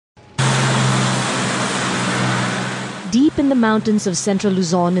Deep in the mountains of central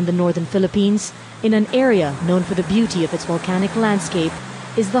Luzon in the northern Philippines, in an area known for the beauty of its volcanic landscape,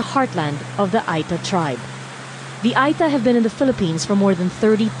 is the heartland of the Aeta tribe. The Aeta have been in the Philippines for more than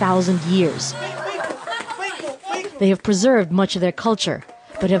 30,000 years. They have preserved much of their culture,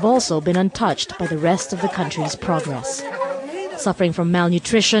 but have also been untouched by the rest of the country's progress. Suffering from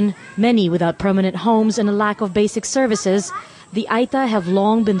malnutrition, many without permanent homes and a lack of basic services, the Aeta have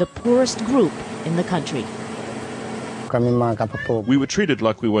long been the poorest group in the country. We were treated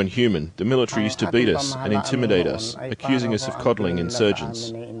like we weren't human. The military used to beat us and intimidate us, accusing us of coddling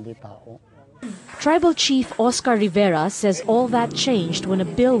insurgents. Tribal Chief Oscar Rivera says all that changed when a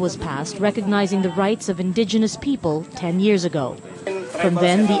bill was passed recognizing the rights of indigenous people 10 years ago. From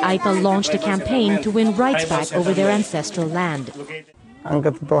then, the Aeta launched a campaign to win rights back over their ancestral land.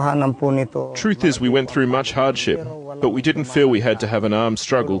 Truth is, we went through much hardship, but we didn't feel we had to have an armed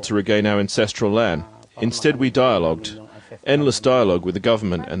struggle to regain our ancestral land. Instead, we dialogued. Endless dialogue with the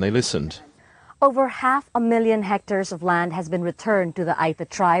government, and they listened. Over 500,000 hectares of land has been returned to the Aeta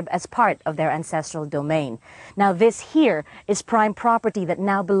tribe as part of their ancestral domain. Now this here is prime property that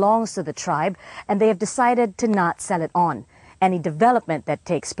now belongs to the tribe, and they have decided to not sell it on. Any development that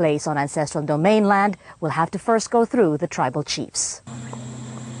takes place on ancestral domain land will have to first go through the tribal chiefs.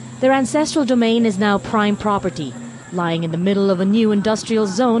 Their ancestral domain is now prime property, lying in the middle of a new industrial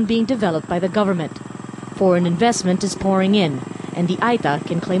zone being developed by the government. Foreign investment is pouring in, and the Aeta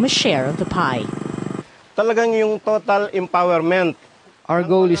can claim a share of the pie. Talagang yung total empowerment. Our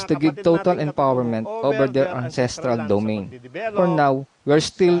goal is to give total empowerment over their ancestral domain. For now, we are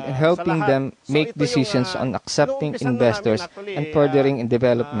still helping them make decisions on accepting investors and furthering in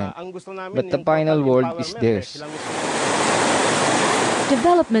development. But the final word is theirs.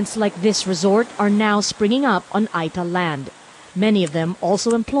 Developments like this resort are now springing up on Aeta land, many of them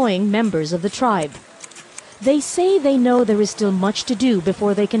also employing members of the tribe. They say they know there is still much to do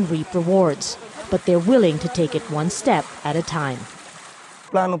before they can reap rewards, but they're willing to take it one step at a time.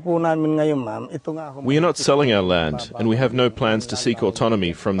 We are not selling our land, and we have no plans to seek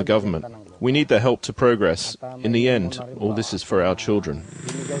autonomy from the government. We need their help to progress. In the end, all this is for our children.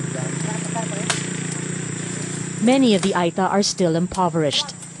 Many of the Aeta are still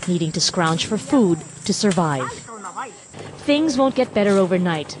impoverished, needing to scrounge for food to survive. Things won't get better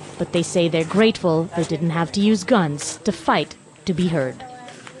overnight, but they say they're grateful they didn't have to use guns to fight to be heard.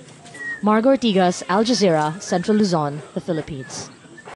 Margo Ortigas, Al Jazeera, Central Luzon, the Philippines.